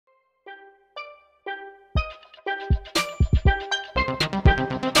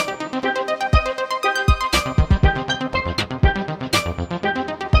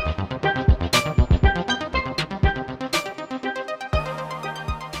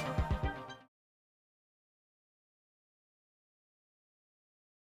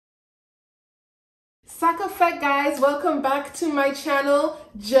Sack effect, guys, welcome back to my channel,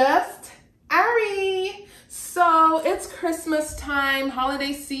 Just Ari. So it's Christmas time,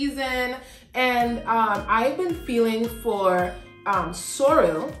 holiday season, and I've been feeling for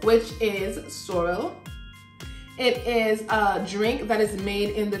Sorrel, which is Sorrel. It is a drink that is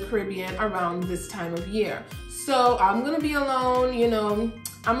made in the Caribbean around this time of year. So I'm gonna be alone, you know,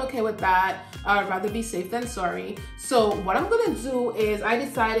 I'm okay with that. I'd rather be safe than sorry. So what I'm gonna do is I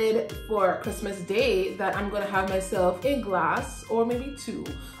decided for Christmas Day that I'm gonna have myself a glass or maybe two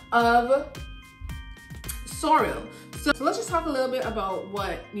of Sorrel. So let's just talk a little bit about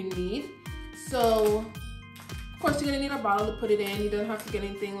what you need. So of course you're gonna need a bottle to put it in. You don't have to get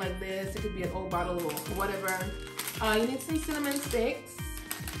anything like this. It could be an old bottle or whatever. You need some cinnamon sticks.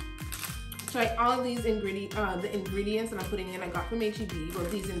 Try all of these ingredients, the ingredients that I'm putting in I got from HEB, or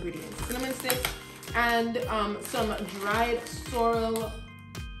these ingredients. Cinnamon sticks and some dried sorrel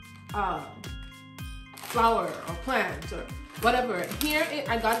flower or plant or whatever. Here,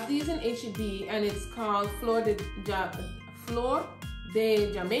 I got these in HEB and it's called Flor de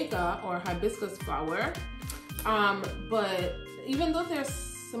Jamaica or hibiscus flower. But even though they're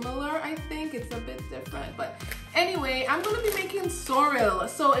similar, I think it's a bit different. But anyway, I'm gonna be making sorrel.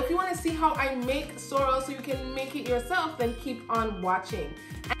 So if you want to see how I make sorrel so you can make it yourself, then keep on watching.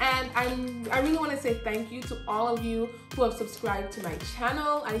 And I really want to say thank you to all of you who have subscribed to my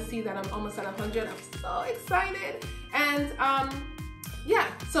channel. I see that I'm almost at 100. I'm so excited. And yeah,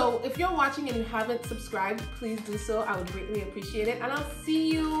 so if you're watching and you haven't subscribed, please do so. I would greatly appreciate it. And I'll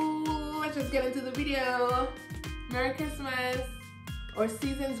see you. Let's just get into the video. Merry Christmas, or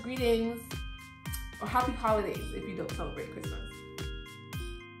season's greetings, or happy holidays if you don't celebrate Christmas.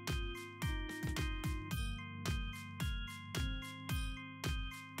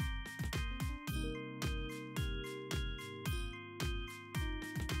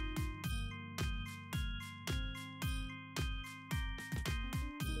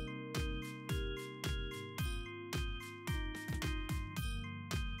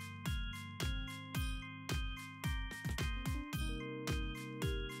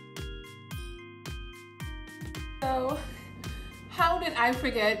 So, how did I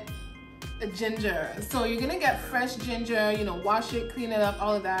forget ginger? So you're gonna get fresh ginger, you know, wash it, clean it up,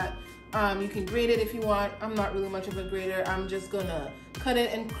 all of that. You can grate it if you want. I'm not really much of a grater. I'm just gonna cut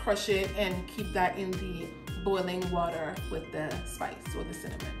it and crush it and keep that in the boiling water with the spice or the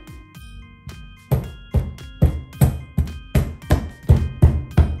cinnamon.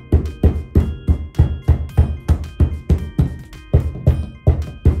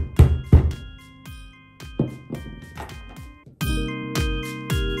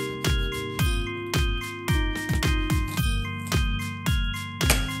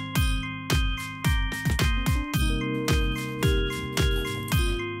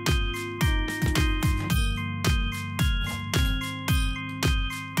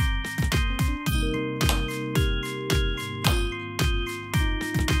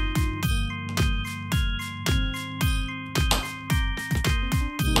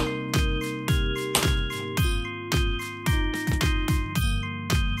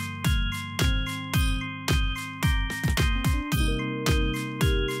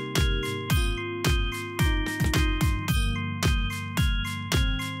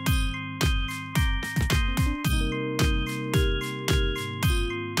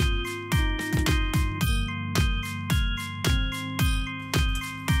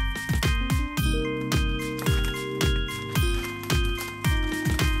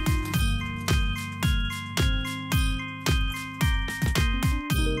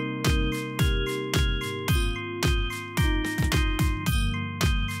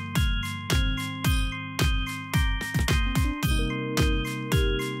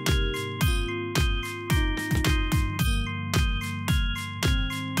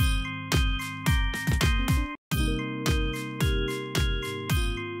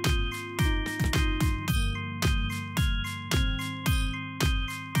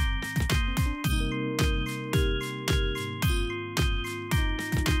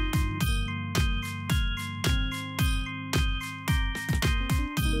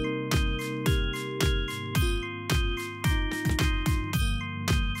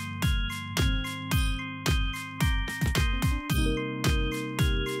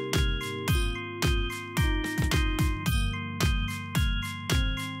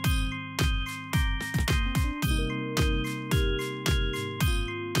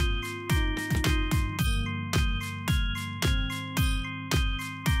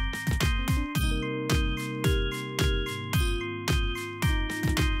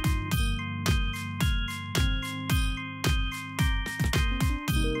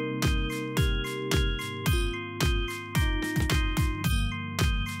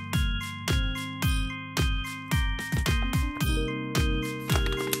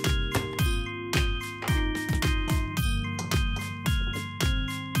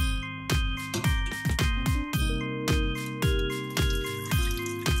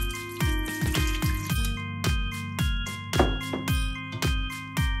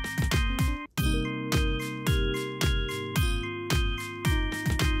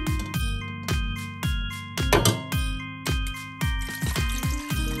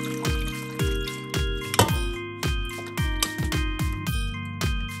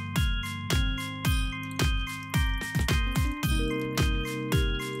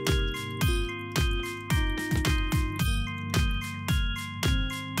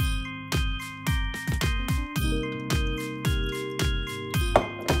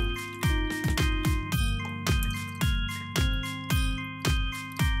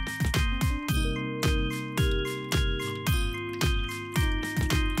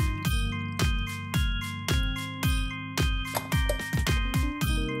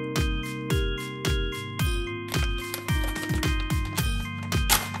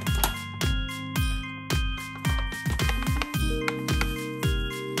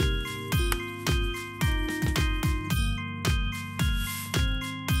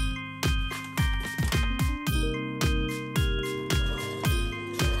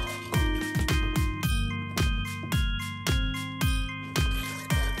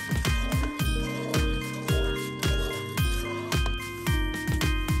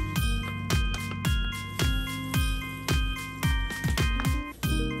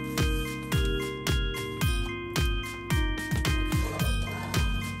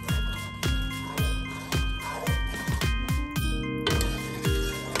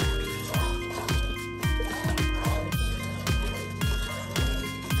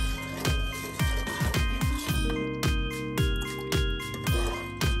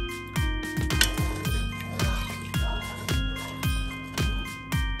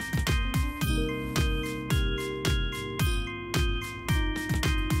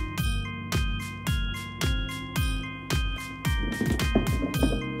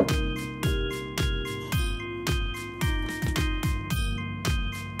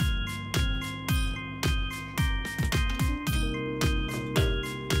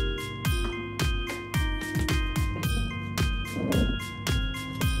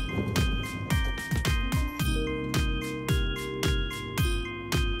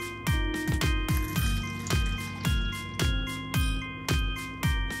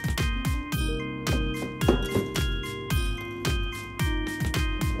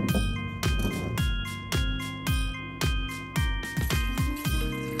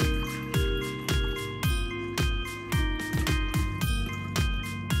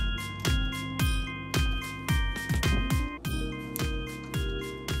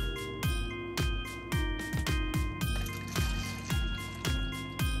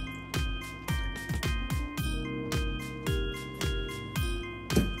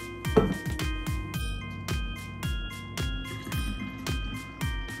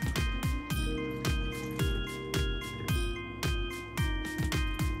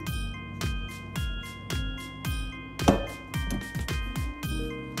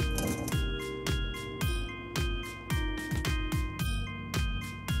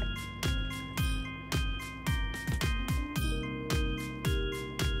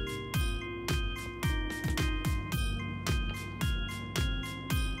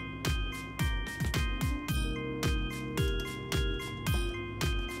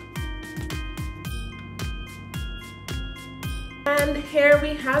 And here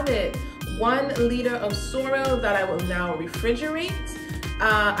we have it, 1 liter of sorrel that I will now refrigerate.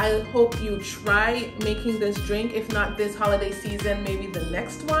 I hope you try making this drink. If not this holiday season, maybe the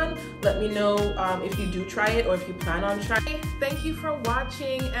next one. Let me know if you do try it or if you plan on trying. Thank you for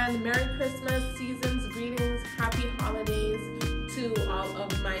watching, and Merry Christmas, season's greetings, happy holidays to all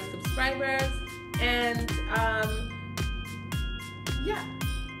of my subscribers. And yeah,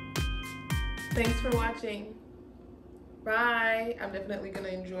 thanks for watching. Bye. I'm definitely gonna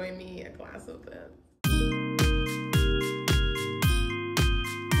enjoy me a glass of this.